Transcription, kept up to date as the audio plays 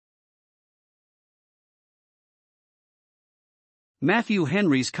Matthew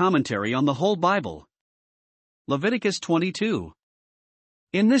Henry's Commentary on the Whole Bible. Leviticus 22.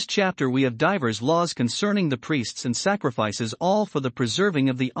 In this chapter we have divers laws concerning the priests and sacrifices, all for the preserving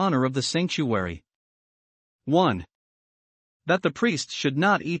of the honor of the sanctuary. 1. That the priests should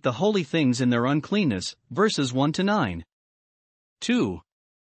not eat the holy things in their uncleanness, verses 1-9. 2.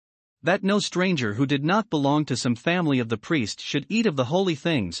 That no stranger who did not belong to some family of the priest should eat of the holy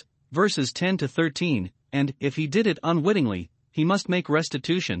things, verses 10-13, and, if he did it unwittingly, he must make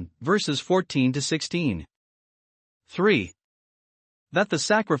restitution, verses 14-16. 3. That the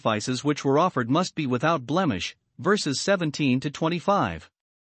sacrifices which were offered must be without blemish, verses 17-25.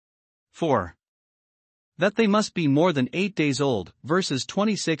 4. That they must be more than 8 days old, verses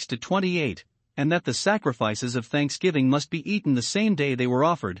 26-28, and that the sacrifices of thanksgiving must be eaten the same day they were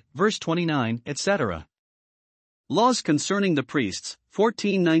offered, verse 29, etc. Laws concerning the priests,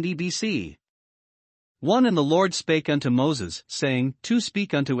 1490 BC. 1. And the Lord spake unto Moses, saying, To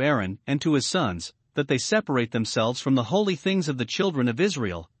speak unto Aaron and to his sons, that they separate themselves from the holy things of the children of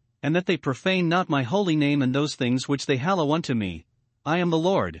Israel, and that they profane not my holy name in those things which they hallow unto me. I am the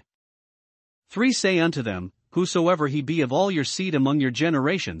Lord. 3. Say unto them, Whosoever he be of all your seed among your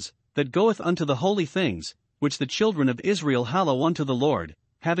generations, that goeth unto the holy things, which the children of Israel hallow unto the Lord,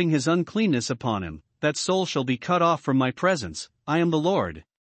 having his uncleanness upon him, that soul shall be cut off from my presence. I am the Lord.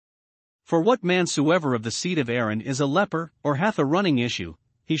 For what man soever of the seed of Aaron is a leper, or hath a running issue,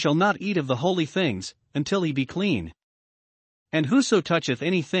 he shall not eat of the holy things, until he be clean. And whoso toucheth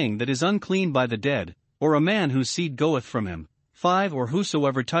any thing that is unclean by the dead, or a man whose seed goeth from him. 5. Or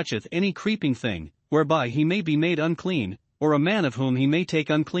whosoever toucheth any creeping thing, whereby he may be made unclean, or a man of whom he may take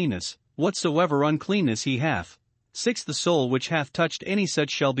uncleanness, whatsoever uncleanness he hath. 6. The soul which hath touched any such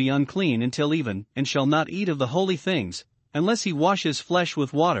shall be unclean until even, and shall not eat of the holy things, unless he wash his flesh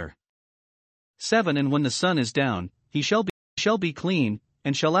with water. 7. And when the sun is down, he shall be clean,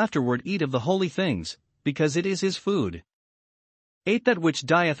 and shall afterward eat of the holy things, because it is his food. 8. That which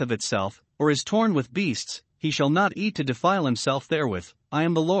dieth of itself, or is torn with beasts, he shall not eat to defile himself therewith. I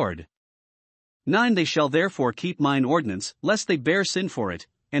am the Lord. 9. They shall therefore keep mine ordinance, lest they bear sin for it,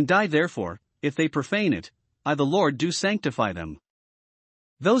 and die therefore, if they profane it. I the Lord do sanctify them.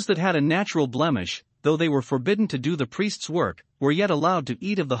 Those that had a natural blemish, though they were forbidden to do the priest's work, were yet allowed to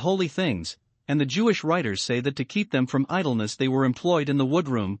eat of the holy things, and the Jewish writers say that to keep them from idleness they were employed in the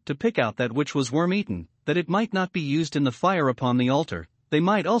woodroom to pick out that which was worm-eaten, that it might not be used in the fire upon the altar. They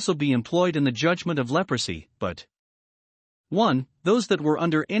might also be employed in the judgment of leprosy, but 1. Those that were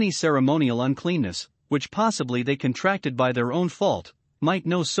under any ceremonial uncleanness, which possibly they contracted by their own fault, might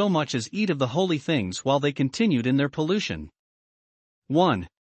no so much as eat of the holy things while they continued in their pollution. 1.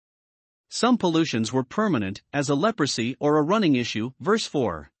 Some pollutions were permanent, as a leprosy or a running issue, verse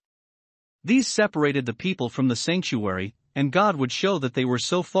 4. These separated the people from the sanctuary, and God would show that they were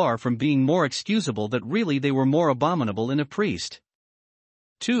so far from being more excusable that really they were more abominable in a priest.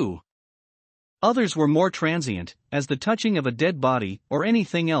 2. Others were more transient, as the touching of a dead body or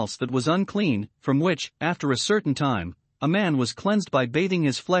anything else that was unclean, from which, after a certain time, a man was cleansed by bathing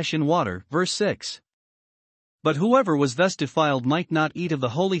his flesh in water, verse 6. But whoever was thus defiled might not eat of the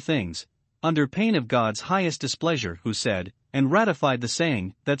holy things, under pain of God's highest displeasure, who said, and ratified the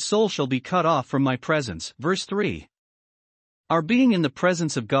saying, that soul shall be cut off from my presence, verse 3. Our being in the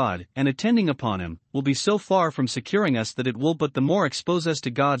presence of God, and attending upon Him, will be so far from securing us that it will but the more expose us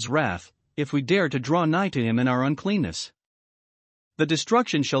to God's wrath, if we dare to draw nigh to Him in our uncleanness. The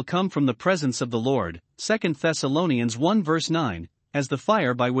destruction shall come from the presence of the Lord, 2 Thessalonians 1 verse 9, as the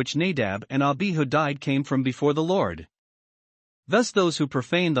fire by which Nadab and Abihu died came from before the Lord. Thus those who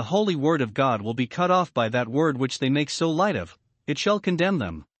profane the holy word of God will be cut off by that word which they make so light of. It shall condemn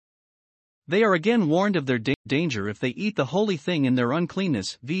them. They are again warned of their danger if they eat the holy thing in their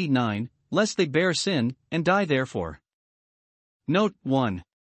uncleanness, v. 9, lest they bear sin, and die therefore. Note 1.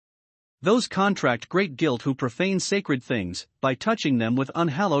 Those contract great guilt who profane sacred things, by touching them with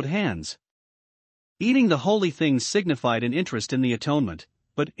unhallowed hands. Eating the holy things signified an interest in the atonement,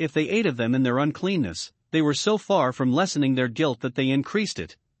 but if they ate of them in their uncleanness, they were so far from lessening their guilt that they increased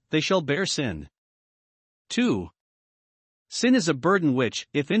it. They shall bear sin. 2. Sin is a burden which,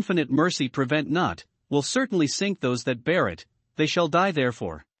 if infinite mercy prevent not, will certainly sink those that bear it. They shall die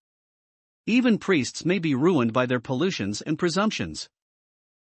therefore. Even priests may be ruined by their pollutions and presumptions.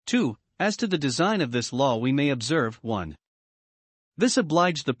 2. As to the design of this law we may observe, 1. This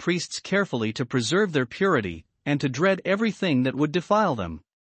obliged the priests carefully to preserve their purity, and to dread everything that would defile them.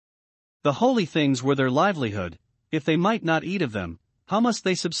 The holy things were their livelihood. If they might not eat of them, how must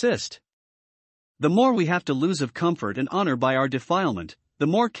they subsist? The more we have to lose of comfort and honor by our defilement, the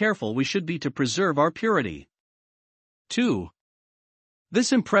more careful we should be to preserve our purity. 2.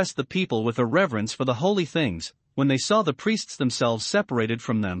 This impressed the people with a reverence for the holy things, when they saw the priests themselves separated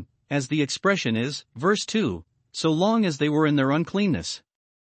from them, as the expression is, verse 2, so long as they were in their uncleanness.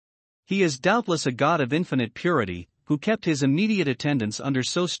 He is doubtless a God of infinite purity, who kept his immediate attendants under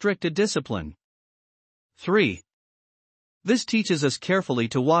so strict a discipline. 3. This teaches us carefully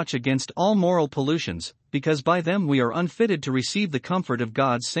to watch against all moral pollutions, because by them we are unfitted to receive the comfort of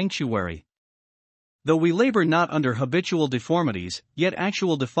God's sanctuary. Though we labor not under habitual deformities, yet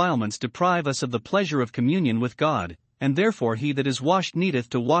actual defilements deprive us of the pleasure of communion with God, and therefore he that is washed needeth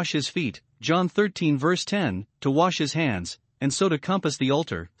to wash his feet, John 13 verse 10, to wash his hands, and so to compass the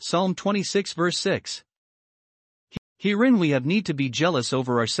altar, Psalm 26 verse 6. Herein we have need to be jealous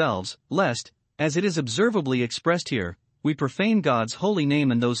over ourselves, lest, as it is observably expressed here, we profane God's holy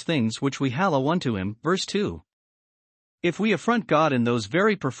name in those things which we hallow unto him, verse 2. If we affront God in those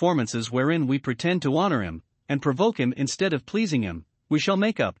very performances wherein we pretend to honor him, and provoke him instead of pleasing him, we shall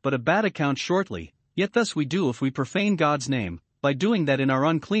make up but a bad account shortly, yet thus we do if we profane God's name, by doing that in our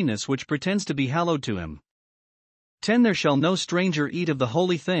uncleanness which pretends to be hallowed to him. 10. There shall no stranger eat of the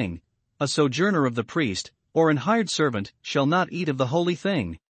holy thing, a sojourner of the priest, or an hired servant, shall not eat of the holy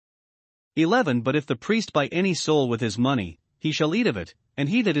thing. 11. But if the priest buy any soul with his money, he shall eat of it, and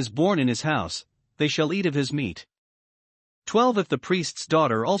he that is born in his house, they shall eat of his meat. 12. If the priest's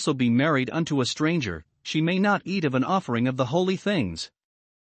daughter also be married unto a stranger, she may not eat of an offering of the holy things.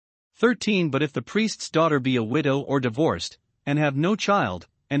 13. But if the priest's daughter be a widow or divorced, and have no child,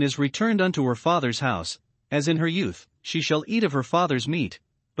 and is returned unto her father's house, as in her youth, she shall eat of her father's meat,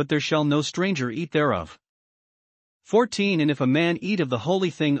 but there shall no stranger eat thereof. 14. And if a man eat of the holy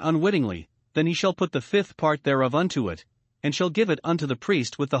thing unwittingly, then he shall put the fifth part thereof unto it, and shall give it unto the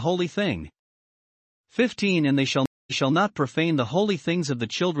priest with the holy thing. 15. And they shall not profane the holy things of the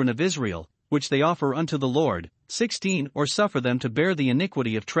children of Israel, which they offer unto the Lord. 16. Or suffer them to bear the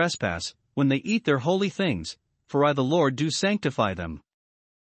iniquity of trespass, when they eat their holy things, for I the Lord do sanctify them.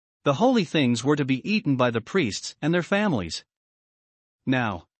 The holy things were to be eaten by the priests and their families.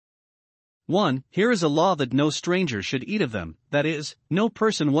 Now, 1. Here is a law that no stranger should eat of them, that is, no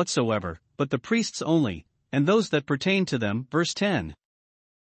person whatsoever, but the priests only, and those that pertain to them, verse 10.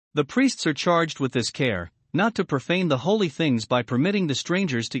 The priests are charged with this care, not to profane the holy things by permitting the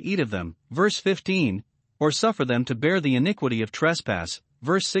strangers to eat of them, verse 15, or suffer them to bear the iniquity of trespass,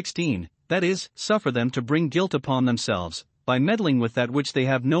 verse 16, that is, suffer them to bring guilt upon themselves, by meddling with that which they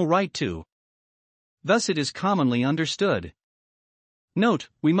have no right to. Thus it is commonly understood. Note,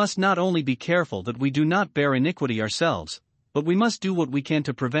 we must not only be careful that we do not bear iniquity ourselves, but we must do what we can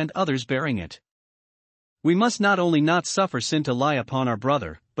to prevent others bearing it. We must not only not suffer sin to lie upon our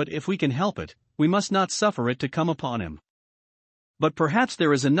brother, but if we can help it, we must not suffer it to come upon him. But perhaps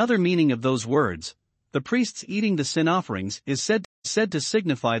there is another meaning of those words. The priests eating the sin offerings is said to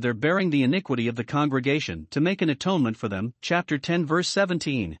signify their bearing the iniquity of the congregation to make an atonement for them, chapter 10 verse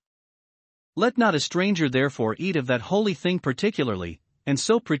 17. Let not a stranger therefore eat of that holy thing particularly, and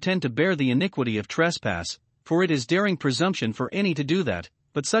so pretend to bear the iniquity of trespass, for it is daring presumption for any to do that,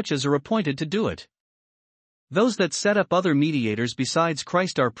 but such as are appointed to do it. Those that set up other mediators besides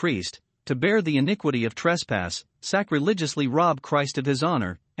Christ our priest, to bear the iniquity of trespass, sacrilegiously rob Christ of his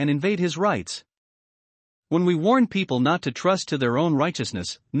honor, and invade his rights. When we warn people not to trust to their own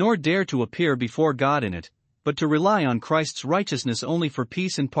righteousness, nor dare to appear before God in it, but to rely on Christ's righteousness only for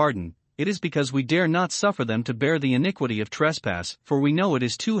peace and pardon, it is because we dare not suffer them to bear the iniquity of trespass, for we know it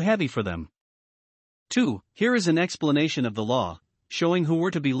is too heavy for them. 2. Here is an explanation of the law, showing who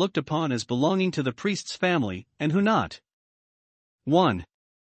were to be looked upon as belonging to the priest's family, and who not. 1.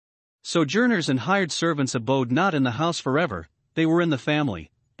 Sojourners and hired servants abode not in the house forever, they were in the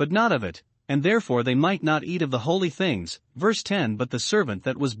family, but not of it, and therefore they might not eat of the holy things, verse 10. But the servant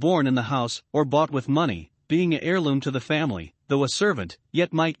that was born in the house, or bought with money, being an heirloom to the family, though a servant,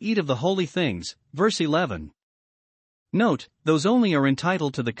 yet might eat of the holy things, verse 11. Note, those only are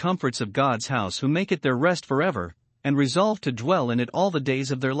entitled to the comforts of God's house who make it their rest forever, and resolve to dwell in it all the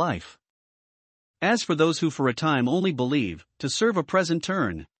days of their life. As for those who for a time only believe, to serve a present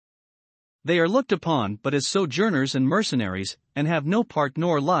turn, they are looked upon but as sojourners and mercenaries, and have no part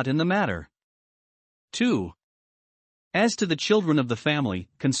nor lot in the matter. 2. As to the children of the family,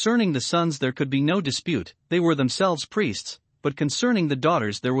 concerning the sons there could be no dispute, they were themselves priests, but concerning the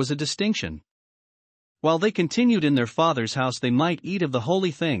daughters there was a distinction. While they continued in their father's house they might eat of the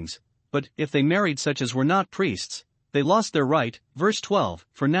holy things, but, if they married such as were not priests, they lost their right, verse 12,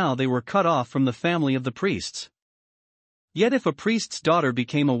 for now they were cut off from the family of the priests. Yet if a priest's daughter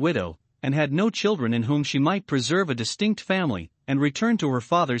became a widow, and had no children in whom she might preserve a distinct family, and return to her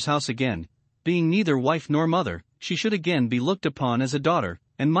father's house again, being neither wife nor mother, she should again be looked upon as a daughter,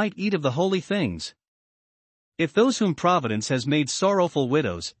 and might eat of the holy things. If those whom Providence has made sorrowful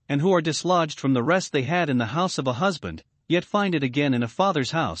widows, and who are dislodged from the rest they had in the house of a husband, yet find it again in a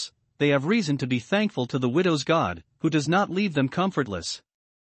father's house, they have reason to be thankful to the widow's God, who does not leave them comfortless.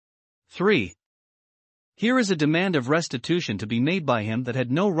 3. Here is a demand of restitution to be made by him that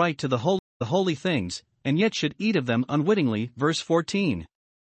had no right to the holy things, and yet should eat of them unwittingly. Verse 14.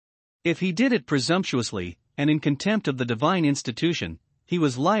 If he did it presumptuously, and in contempt of the divine institution, he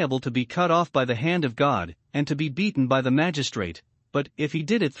was liable to be cut off by the hand of God, and to be beaten by the magistrate, but if he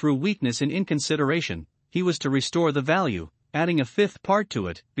did it through weakness and inconsideration, he was to restore the value, adding a fifth part to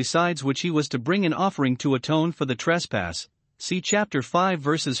it, besides which he was to bring an offering to atone for the trespass. See chapter 5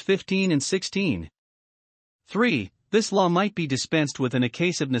 verses 15 and 16. 3. This law might be dispensed with in a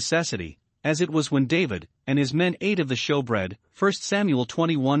case of necessity, as it was when David and his men ate of the showbread, 1 Samuel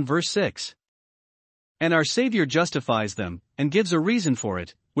 21 verse 6. And our Savior justifies them, and gives a reason for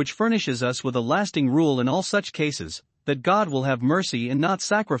it, which furnishes us with a lasting rule in all such cases, that God will have mercy and not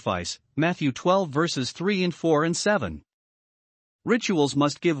sacrifice. Matthew 12 verses 3 and 4 and 7. Rituals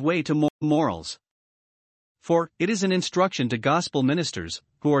must give way to morals. For it is an instruction to gospel ministers,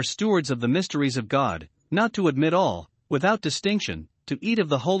 who are stewards of the mysteries of God, not to admit all, without distinction, to eat of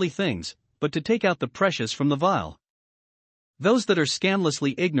the holy things, but to take out the precious from the vile. Those that are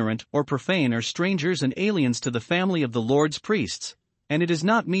scandalously ignorant or profane are strangers and aliens to the family of the Lord's priests, and it is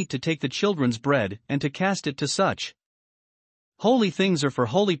not meet to take the children's bread and to cast it to such. Holy things are for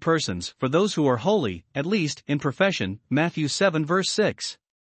holy persons, for those who are holy, at least in profession. Matthew 7 verse 6.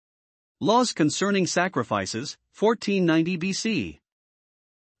 Laws concerning sacrifices, 1490 BC.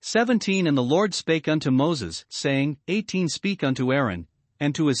 17 And the Lord spake unto Moses, saying, 18 Speak unto Aaron,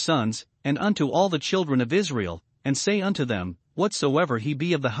 and to his sons, and unto all the children of Israel, and say unto them, whatsoever he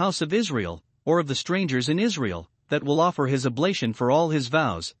be of the house of Israel, or of the strangers in Israel, that will offer his oblation for all his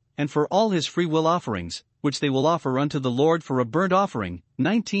vows, and for all his freewill offerings, which they will offer unto the Lord for a burnt offering,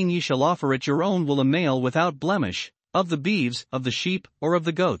 19 Ye shall offer at your own will a male without blemish, of the beeves, of the sheep, or of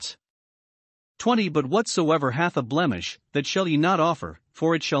the goats. 20 But whatsoever hath a blemish, that shall ye not offer,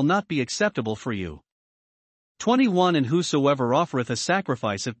 for it shall not be acceptable for you. 21 And whosoever offereth a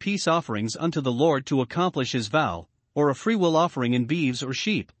sacrifice of peace offerings unto the Lord to accomplish his vow, or a freewill offering in beeves or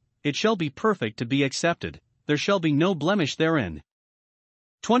sheep, it shall be perfect to be accepted, there shall be no blemish therein.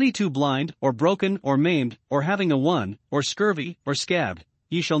 22 Blind, or broken, or maimed, or having a one, or scurvy, or scabbed,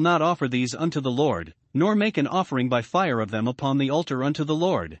 ye shall not offer these unto the Lord, nor make an offering by fire of them upon the altar unto the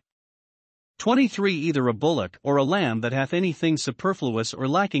Lord. 23 Either a bullock or a lamb that hath anything superfluous or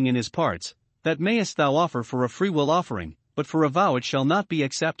lacking in his parts, that mayest thou offer for a freewill offering, but for a vow it shall not be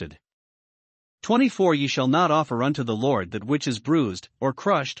accepted. 24 Ye shall not offer unto the Lord that which is bruised, or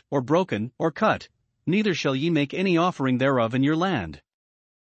crushed, or broken, or cut, neither shall ye make any offering thereof in your land.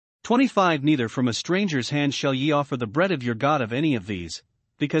 25 Neither from a stranger's hand shall ye offer the bread of your God of any of these,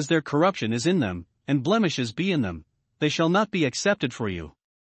 because their corruption is in them, and blemishes be in them, they shall not be accepted for you.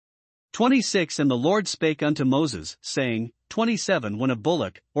 26 And the Lord spake unto Moses, saying, 27 When a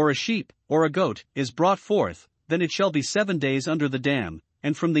bullock, or a sheep, or a goat, is brought forth, then it shall be 7 days under the dam,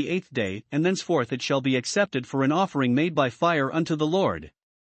 and from the 8th day, and thenceforth it shall be accepted for an offering made by fire unto the Lord.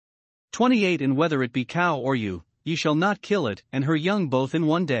 28 And whether it be cow or ewe, ye shall not kill it and her young both in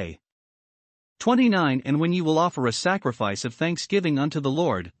 1 day. 29 And when ye will offer a sacrifice of thanksgiving unto the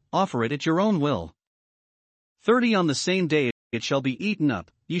Lord, offer it at your own will. 30 On the same day it shall be eaten up,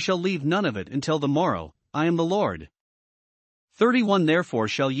 ye shall leave none of it until the morrow, I am the Lord. 31 Therefore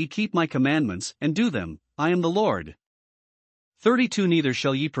shall ye keep my commandments, and do them, I am the Lord. 32 Neither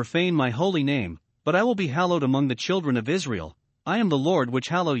shall ye profane my holy name, but I will be hallowed among the children of Israel, I am the Lord which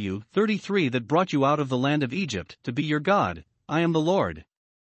hallow you. 33 That brought you out of the land of Egypt, to be your God, I am the Lord.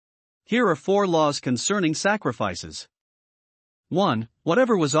 Here are 4 laws concerning sacrifices. 1.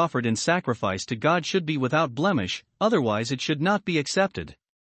 Whatever was offered in sacrifice to God should be without blemish, otherwise it should not be accepted.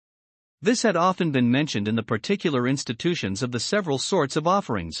 This had often been mentioned in the particular institutions of the several sorts of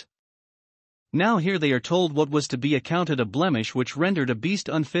offerings. Now here they are told what was to be accounted a blemish which rendered a beast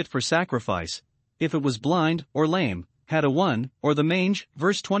unfit for sacrifice, if it was blind, or lame, had a one, or the mange,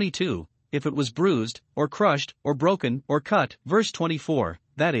 verse 22, if it was bruised, or crushed, or broken, or cut, verse 24,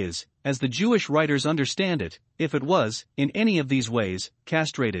 that is, as the Jewish writers understand it, if it was, in any of these ways,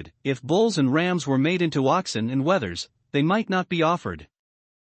 castrated, if bulls and rams were made into oxen and wethers, they might not be offered.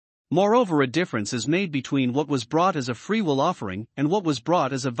 Moreover, a difference is made between what was brought as a freewill offering and what was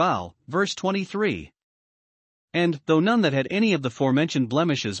brought as a vow, verse 23. And, though none that had any of the forementioned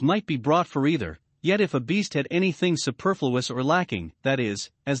blemishes might be brought for either, Yet if a beast had anything superfluous or lacking, that is,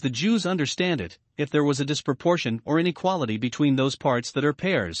 as the Jews understand it, if there was a disproportion or inequality between those parts that are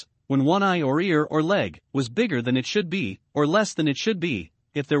pairs, when one eye or ear or leg was bigger than it should be, or less than it should be,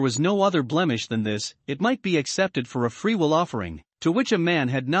 if there was no other blemish than this, it might be accepted for a freewill offering, to which a man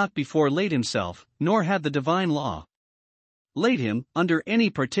had not before laid himself, nor had the divine law laid him under any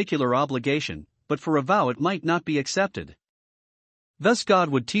particular obligation, but for a vow it might not be accepted. Thus God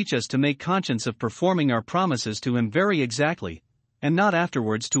would teach us to make conscience of performing our promises to Him very exactly, and not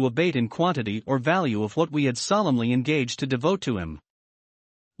afterwards to abate in quantity or value of what we had solemnly engaged to devote to Him.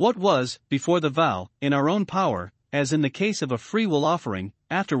 What was, before the vow, in our own power, as in the case of a freewill offering,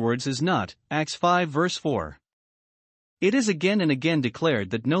 afterwards is not. Acts 5 verse 4. It is again and again declared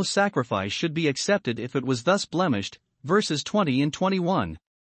that no sacrifice should be accepted if it was thus blemished, verses 20 and 21.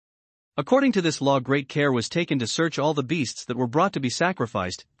 According to this law, great care was taken to search all the beasts that were brought to be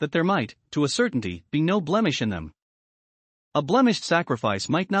sacrificed, that there might, to a certainty, be no blemish in them. A blemished sacrifice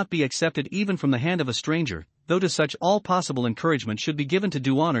might not be accepted even from the hand of a stranger, though to such all possible encouragement should be given to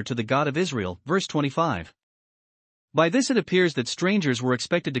do honor to the God of Israel, verse 25. By this it appears that strangers were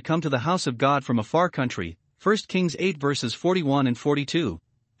expected to come to the house of God from a far country, 1 Kings 8 verses 41 and 42,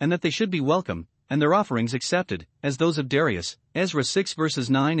 and that they should be welcome, and their offerings accepted, as those of Darius, Ezra 6 verses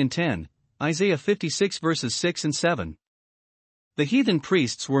 9 and 10, Isaiah 56 verses 6 and 7. The heathen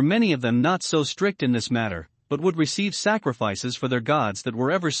priests were many of them not so strict in this matter, but would receive sacrifices for their gods that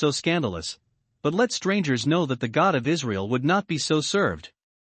were ever so scandalous. But let strangers know that the God of Israel would not be so served.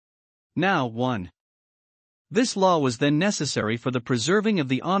 Now 1. This law was then necessary for the preserving of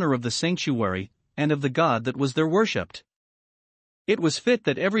the honor of the sanctuary, and of the God that was there worshipped. It was fit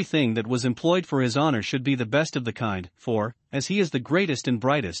that everything that was employed for His honor should be the best of the kind, for, as He is the greatest and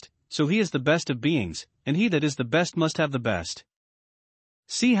brightest, so He is the best of beings, and he that is the best must have the best.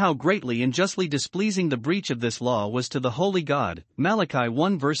 See how greatly and justly displeasing the breach of this law was to the holy God, Malachi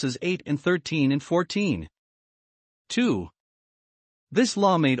 1 verses 8 and 13 and 14. 2. This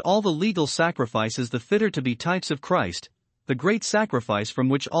law made all the legal sacrifices the fitter to be types of Christ, the great sacrifice from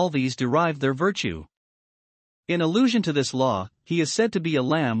which all these derive their virtue. In allusion to this law, He is said to be a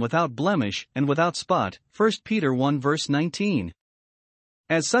lamb without blemish and without spot, 1 Peter 1 verse 19.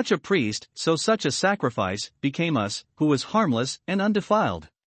 As such a priest, so such a sacrifice became us, who was harmless and undefiled.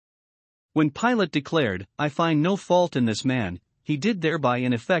 When Pilate declared, "I find no fault in this man," he did thereby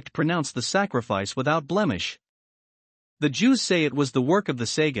in effect pronounce the sacrifice without blemish. The Jews say it was the work of the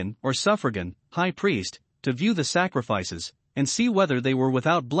Sagan, or suffragan, high priest, to view the sacrifices, and see whether they were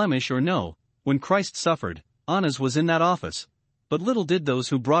without blemish or no. When Christ suffered, Annas was in that office. But little did those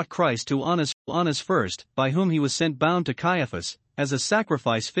who brought Christ to Annas first, by whom he was sent bound to Caiaphas, as a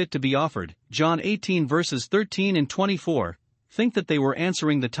sacrifice fit to be offered, John 18 verses 13 and 24, think that they were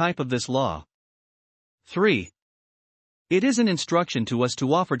answering the type of this law. 3. It is an instruction to us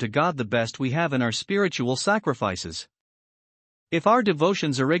to offer to God the best we have in our spiritual sacrifices. If our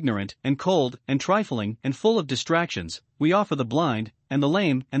devotions are ignorant, and cold, and trifling, and full of distractions, we offer the blind, and the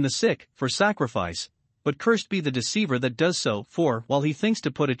lame, and the sick, for sacrifice. But cursed be the deceiver that does so, for, while he thinks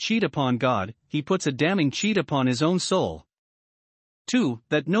to put a cheat upon God, he puts a damning cheat upon his own soul. 2.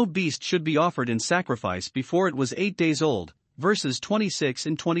 That no beast should be offered in sacrifice before it was 8 days old, verses 26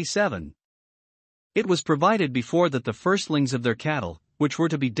 and 27. It was provided before that the firstlings of their cattle, which were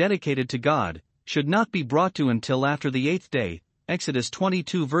to be dedicated to God, should not be brought to Him till after the 8th day, Exodus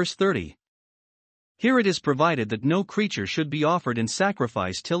 22 verse 30. Here it is provided that no creature should be offered in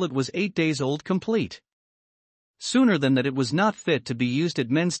sacrifice till it was 8 days old complete. Sooner than that it was not fit to be used at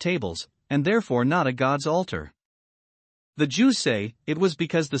men's tables, and therefore not a God's altar. The Jews say, it was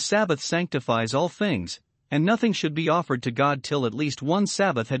because the Sabbath sanctifies all things, and nothing should be offered to God till at least one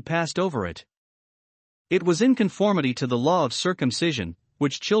Sabbath had passed over it. It was in conformity to the law of circumcision,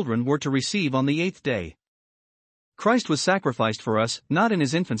 which children were to receive on the 8th day. Christ was sacrificed for us, not in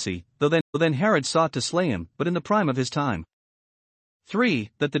His infancy, though then Herod sought to slay Him, but in the prime of his time.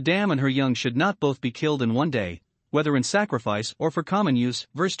 3. That the dam and her young should not both be killed in one day, whether in sacrifice or for common use,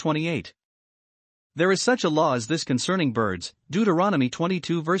 verse 28. There is such a law as this concerning birds, Deuteronomy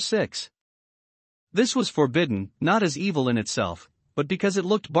 22 verse 6. This was forbidden, not as evil in itself, but because it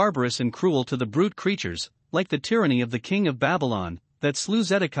looked barbarous and cruel to the brute creatures, like the tyranny of the king of Babylon, that slew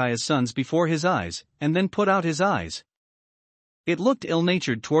Zedekiah's sons before his eyes, and then put out his eyes. It looked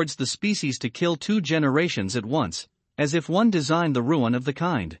ill-natured towards the species to kill 2 generations at once, as if one designed the ruin of the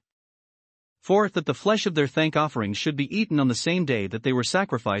kind. 4. That the flesh of their thank offerings should be eaten on the same day that they were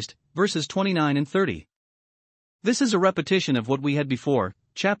sacrificed, verses 29 and 30. This is a repetition of what we had before,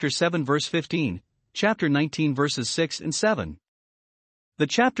 chapter 7 verse 15, chapter 19 verses 6 and 7. The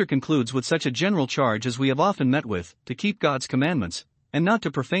chapter concludes with such a general charge as we have often met with, to keep God's commandments, and not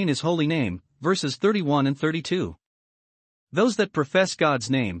to profane his holy name, verses 31 and 32. Those that profess God's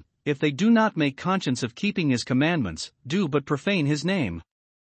name, if they do not make conscience of keeping his commandments, do but profane his name.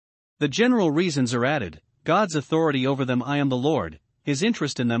 The general reasons are added: God's authority over them, I am the Lord; his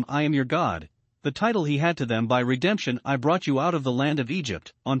interest in them, I am your God; the title he had to them by redemption, I brought you out of the land of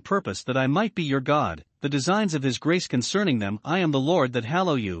Egypt, on purpose that I might be your God; the designs of his grace concerning them, I am the Lord that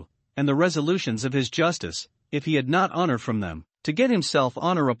hallow you; and the resolutions of his justice, if he had not honor from them, to get himself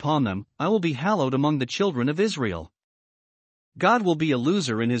honor upon them, I will be hallowed among the children of Israel. God will be a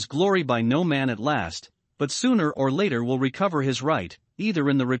loser in his glory by no man at last, but sooner or later will recover his right, either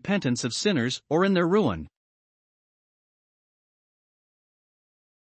in the repentance of sinners or in their ruin.